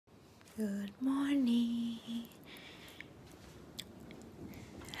Good morning.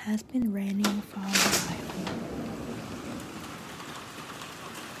 Has been raining for a while.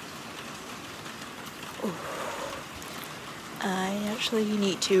 I actually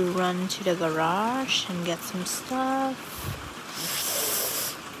need to run to the garage and get some stuff.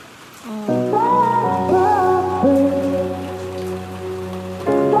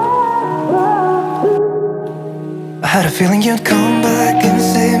 I had a feeling you'd come back and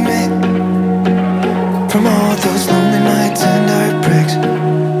save me from all those lonely nights and heartbreaks.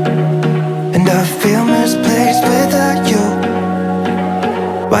 And I feel misplaced without you.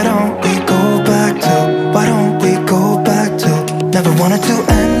 Why don't we go back to, why don't we go back to? Never wanted to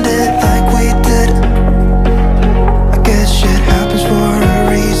end it like we did. I guess shit happens for a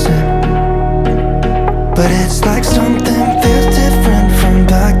reason, but it's like something feels different from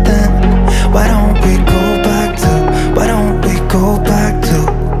back then. Why don't we go back to, why don't we go back to?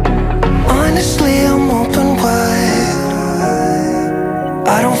 Honestly, I'm open wide.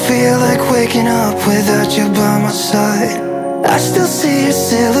 I don't feel like waking up without you by my side. I still see your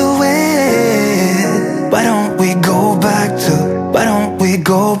silhouette. Why don't we go back to, why don't we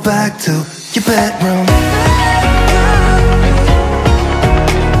go back to your bedroom?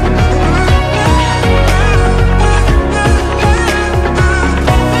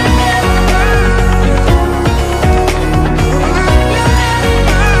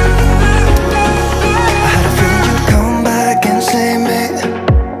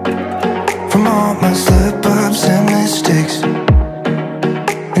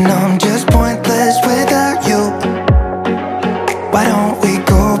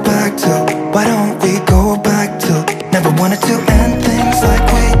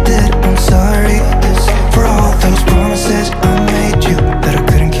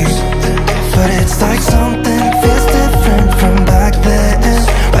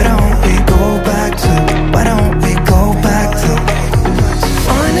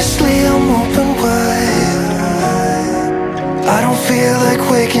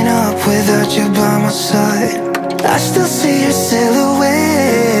 Without you by my side, I still see your silhouette.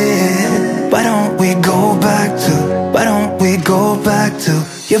 Why don't we go back to, why don't we go back to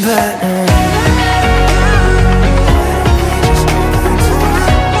your bedroom?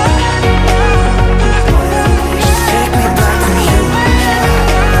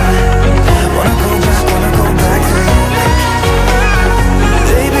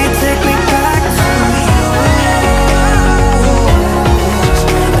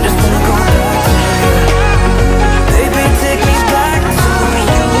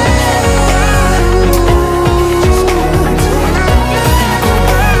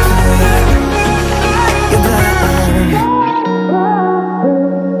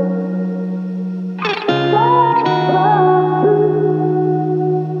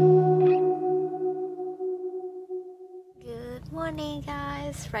 Morning,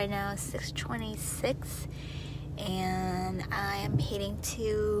 guys. Right now it's 6:26 and I am heading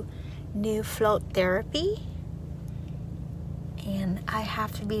to Newport Float Therapy, and I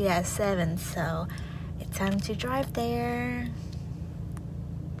have to be there at 7, so it's time to drive there.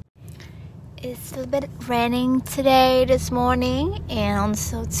 It's a bit raining today, this morning, and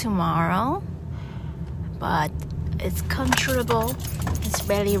also tomorrow, but it's controllable. It's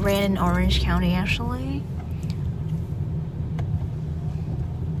barely raining in Orange County actually.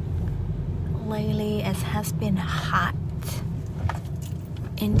 Lately it has been hot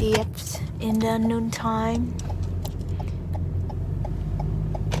in the noontime.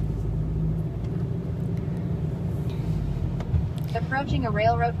 Approaching a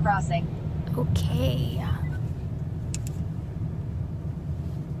railroad crossing. Okay.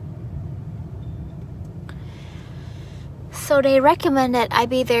 So they recommend that I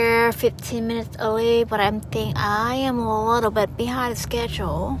be there 15 minutes early, but I am a little bit behind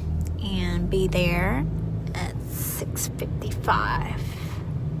schedule and be there at 6:55.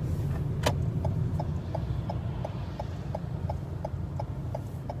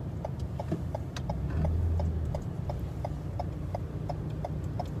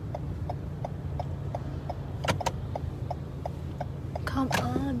 Come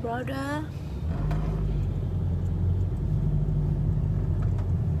on, brother.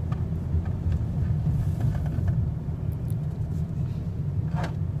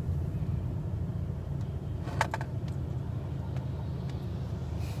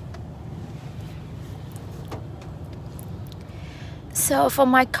 So for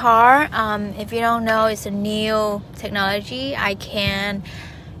my car, if you don't know, it's a new technology. I can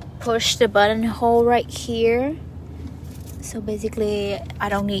push the button hole right here. So basically, I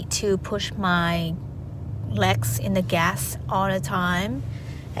don't need to push my legs in the gas all the time.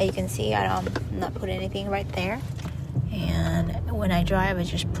 As you can see, I'm not putting anything right there. And when I drive, I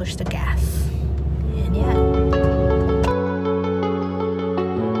just push the gas. And yeah.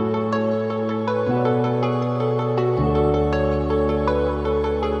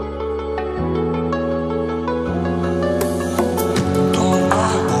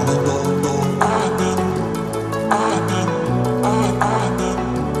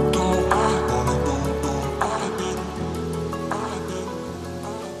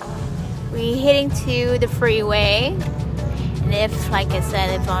 We're heading to the freeway, and if, like I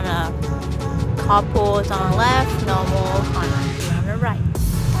said, if on a couple is on the left, normal on the right.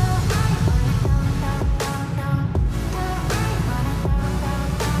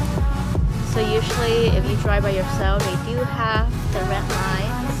 So usually, if you drive by yourself, they do have the red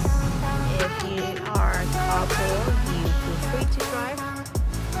lines. If you are a couple, you feel free to drive.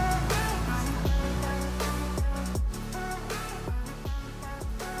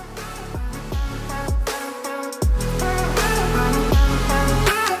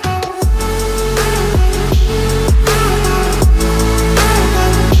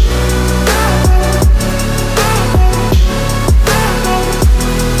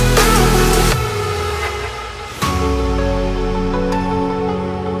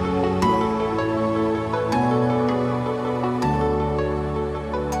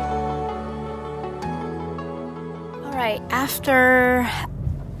 After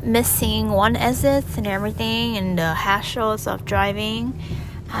missing one exit and everything and the hassles of driving,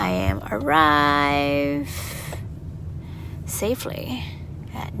 I am arrived safely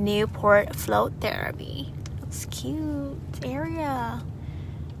at Newport Float Therapy. Looks cute area.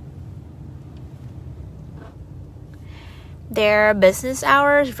 Their business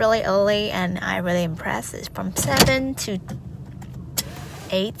hours really early, and I'm really impressed. It's from 7 to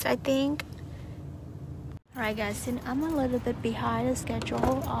 8, I think. Alright guys, since I'm a little bit behind the schedule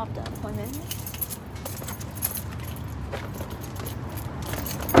of the appointment,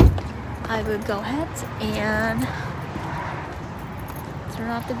 I will go ahead and turn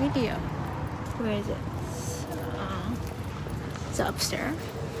off the video. Where is it? It's upstairs.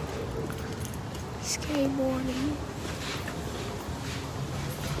 Skateboarding.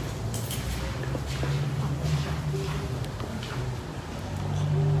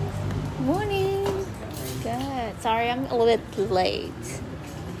 Morning. Good. Sorry, I'm a little bit late.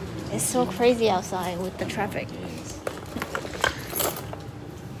 It's so crazy outside with the traffic.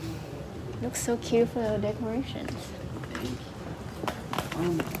 Looks so cute for the decorations.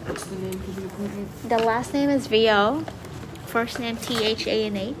 What's the name for the appointment? The last name is VO. First name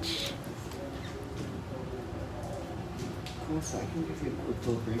THANH. Cool, so I can give you a quick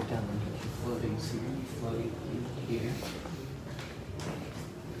little breakdown on your floating. So you're going to be floating in here.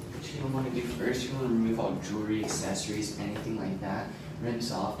 What you want to do first, you want to remove all jewelry, accessories, anything like that.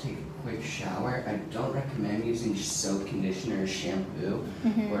 Rinse off, take a quick shower. I don't recommend using soap, conditioner, or shampoo,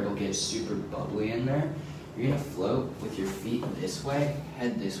 or it'll get super bubbly in there. You're going to float with your feet this way,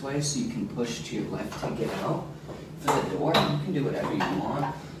 head this way, so you can push to your left to get out. For the door, you can do whatever you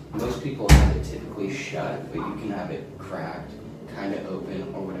want. Most people have it typically shut, but you can have it cracked, kind of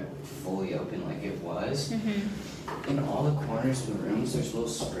open, or whatever, fully open like it was. In all the corners of the rooms, there's little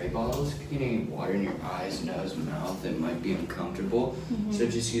spray bottles. If you get any water in your eyes, nose, mouth, it might be uncomfortable. So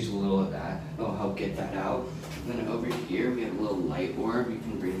just use a little of that. It'll help get that out. And then over here, we have a little light orb. You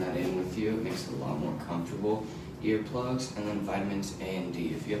can bring that in with you. It makes it a lot more comfortable. Earplugs, and then vitamins A and D.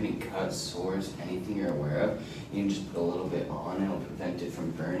 If you have any cuts, sores, anything you're aware of, you can just put a little bit on. It'll prevent it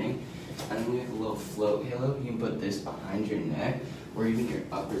from burning. And then we have a little float halo. You can put this behind your neck or even your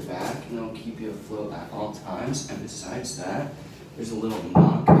upper back, and it'll keep you afloat at all times. And besides that, there's a little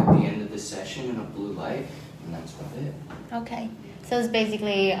knock at the end of the session and a blue light, and that's about it. Okay. So it's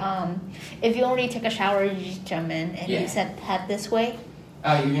basically, if you already took a shower, you just jump in, and you said head this way?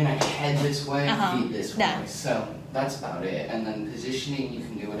 You're gonna head this way, feet this way. So that's about it. And then positioning, you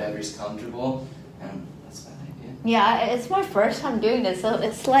can do whatever's comfortable, and that's about it. Yeah, it's my first time doing this, so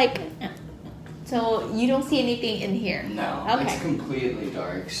it's like, so you don't see anything in here? No, it's completely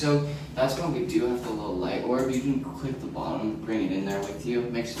dark. So that's why we do have the little light orb. You can click the bottom, bring it in there with you.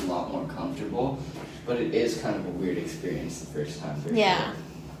 It makes it a lot more comfortable, but it is kind of a weird experience the first time. Yeah,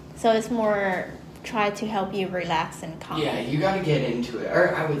 so it's more try to help you relax and calm. Yeah, you got to get into it.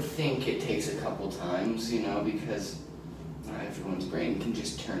 Or I would think it takes a couple times, you know, because everyone's brain can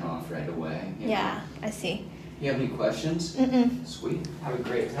just turn off right away. Yeah, I see. You have any questions? Sweet. Have a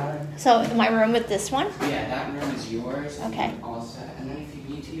great time. So my room with this one? Yeah, that room is yours. Okay. All set. And then if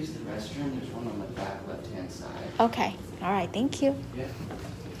you need to use the restroom, there's one on the back left-hand side. Okay. All right. Thank you. Yeah.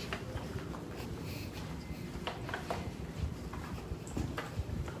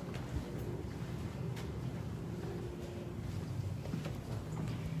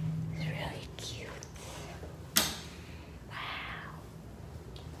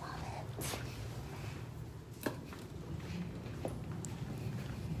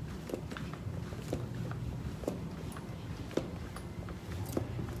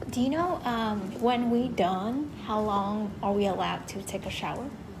 Do you know when we done, how long are we allowed to take a shower?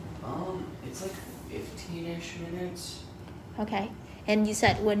 It's like 15-ish minutes. Okay. And you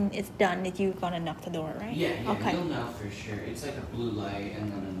said when it's done that you're gonna knock the door, right? Yeah, okay. You'll know for sure. It's like a blue light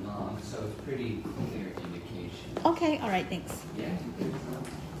and then a knock, so it's pretty clear indication. Okay, all right, thanks. Yeah.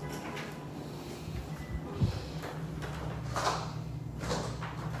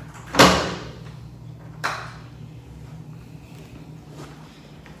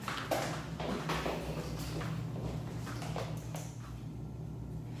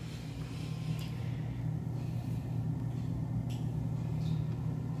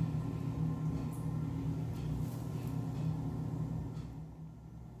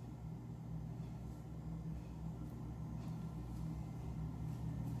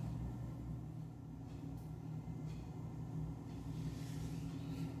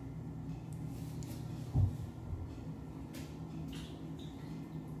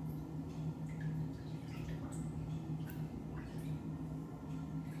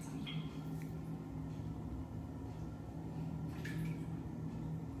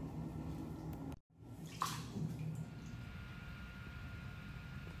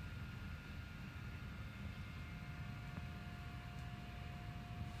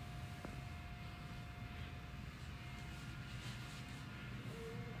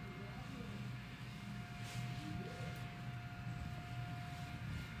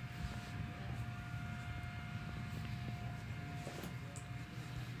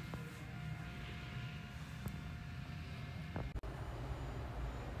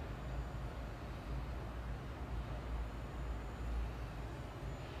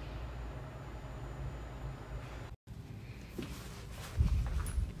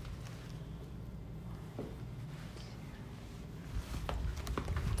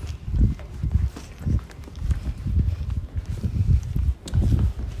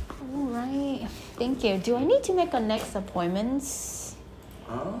 Thank you. Do I need to make a next appointments?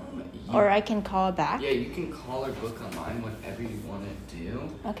 Or I can call back? Yeah, you can call or book online whatever you want to do.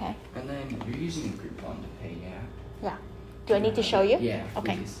 Okay. And then you're using a Groupon to pay, yeah? Yeah. Do I need to show you? Yeah,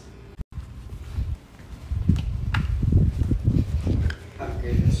 okay. Please. Have a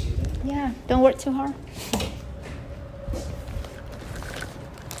great rest of your day. Yeah, don't work too hard.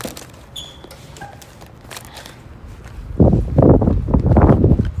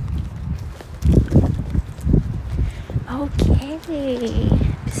 Okay,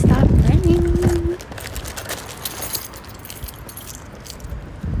 stop running.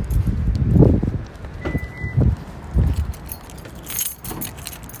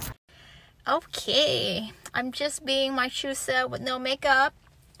 Okay, I'm just being my true self with no makeup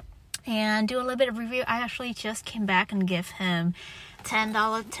and do a little bit of review. I actually just came back and give him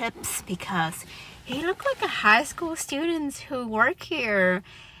 $10 tips because he looked like a high school student who work here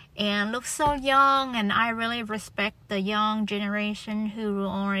and look so young, and I really respect the young generation who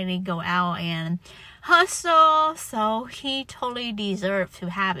already go out and hustle, so he totally deserved to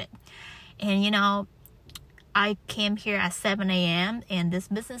have it. And you know, I came here at 7 a.m. and this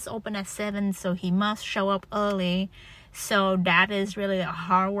business opened at 7, so he must show up early. So that is really a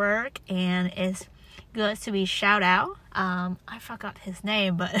hard work, and it's good to be shout out. I forgot his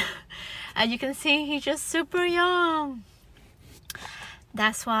name, but as you can see, he's just super young.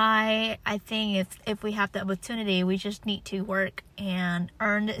 That's why I think if we have the opportunity, we just need to work and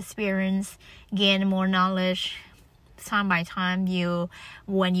earn the experience, gain more knowledge. Time by time,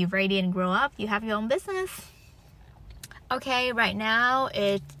 when you're ready and grow up, you have your own business. Okay, right now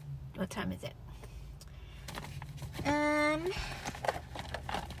what time is it?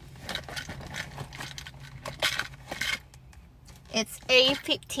 It's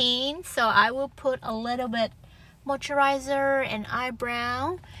 8:15, so I will put a little bit moisturizer and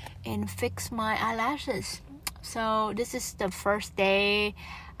eyebrow and fix my eyelashes. So this is the first day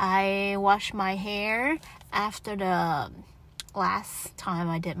I wash my hair after the last time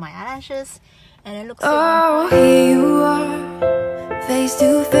I did my eyelashes, and it looks so here you are, face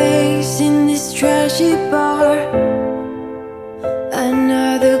to face in this trashy bar.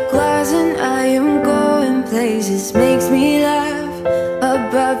 Another glass and I am going places. Makes me laugh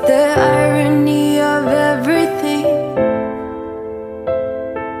about the irony of everything.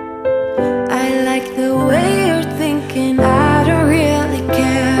 I like the way you're thinking. I don't really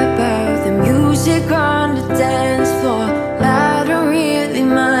care about the music on the dance floor. I don't really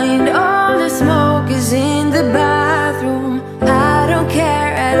mind all the smoke is in the bathroom. I don't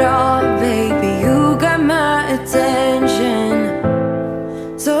care at all, baby, you got my attention.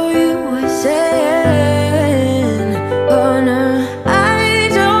 So you were saying, oh no, I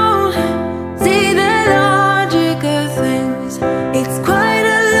don't see the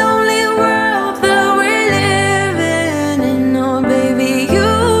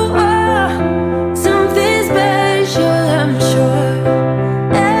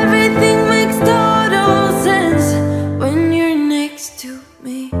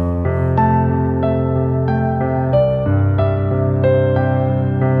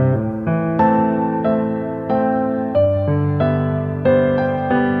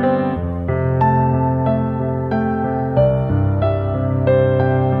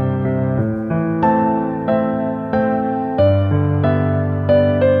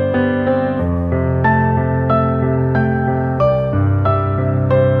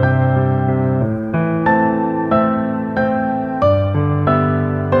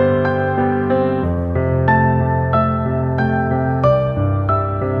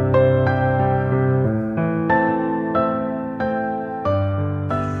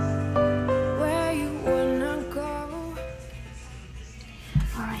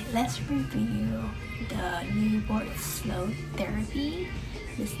review the Newport Float Therapy.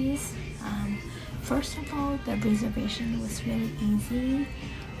 This is first of all, the reservation was really easy,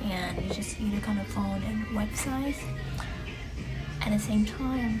 and you just either kind of phone and website. At the same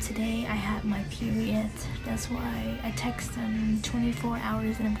time, today I had my period. That's why I text them 24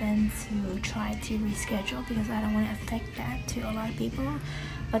 hours in advance to try to reschedule, because I don't want to affect that to a lot of people.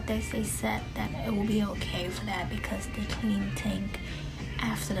 But they said that it will be okay for that because they clean tank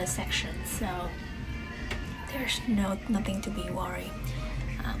after the section, so there's nothing to be worried.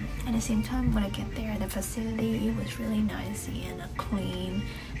 At the same time, when I get there, the facility, it was really nice and clean.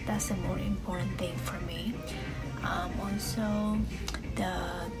 That's the more important thing for me. Also,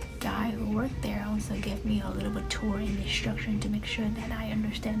 the guy who worked there also gave me a little bit tour and instruction to make sure that I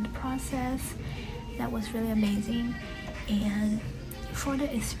understand the process. That was really amazing. And for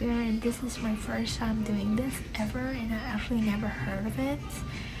the experience, this is my first time doing this ever, and I actually never heard of it.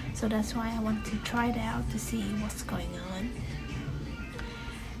 So that's why I want to try it out to see what's going on.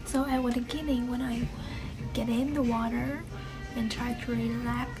 So at the beginning, when I get in the water and try to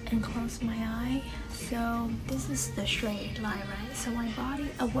relax and close my eye, so this is the straight line, right? So my body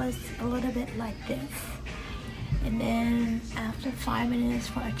was a little bit like this, and then after 5 minutes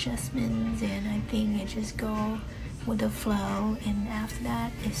for adjustments, and I think it just go with the flow, and after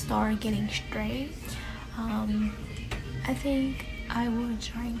that it started getting straight. I think I was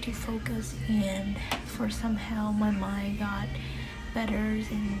trying to focus, and for somehow my mind got better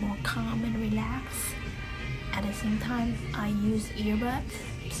and more calm and relaxed. At the same time, I use earbuds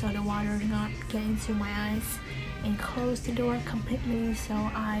so the water not get into my eyes, and close the door completely so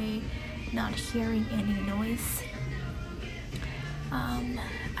I not hearing any noise.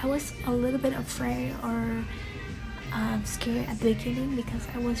 I was a little bit afraid or scared at the beginning because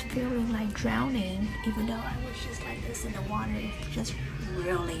I was feeling like drowning, even though I was just like this in the water. It's just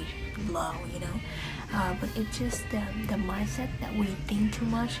really low, you know. But it's just the mindset that we think too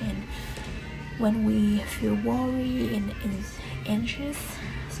much, and when we feel worried and anxious.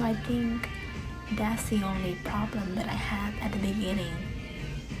 So I think that's the only problem that I had at the beginning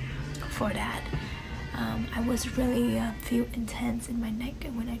for that. I was really feel intense in my neck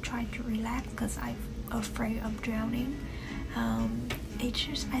when I tried to relax because I'm afraid of drowning. It's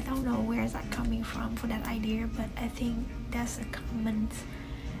just, I don't know where is that coming from for that idea, but I think that's a common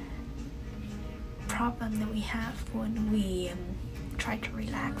problem that we have when we try to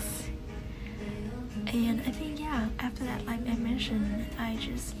relax. And I think, yeah, after that, like I mentioned, I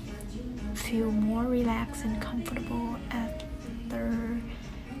just feel more relaxed and comfortable after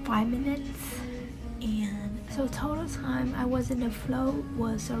 5 minutes. And so total time I was in the float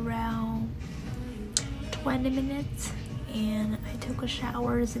was around 20 minutes, and I took a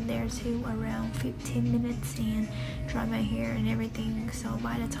showers in there too around 15 minutes and dry my hair and everything. So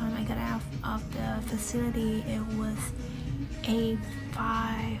by the time I got out of the facility, it was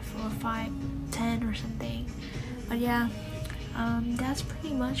 8:05 or 5:10 or something. But yeah, that's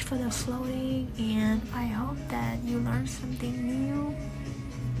pretty much for the floating, and I hope that you learned something new.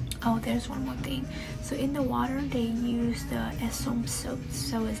 Oh, there's one more thing. So in the water, they use the Epsom salt.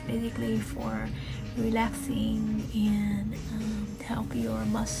 So it's basically for relaxing and help your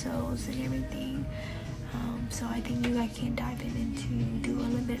muscles and everything. So I think you guys can dive in to do a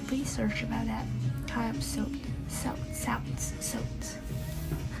little bit of research about that type of salt.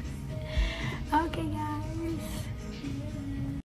 Okay, guys.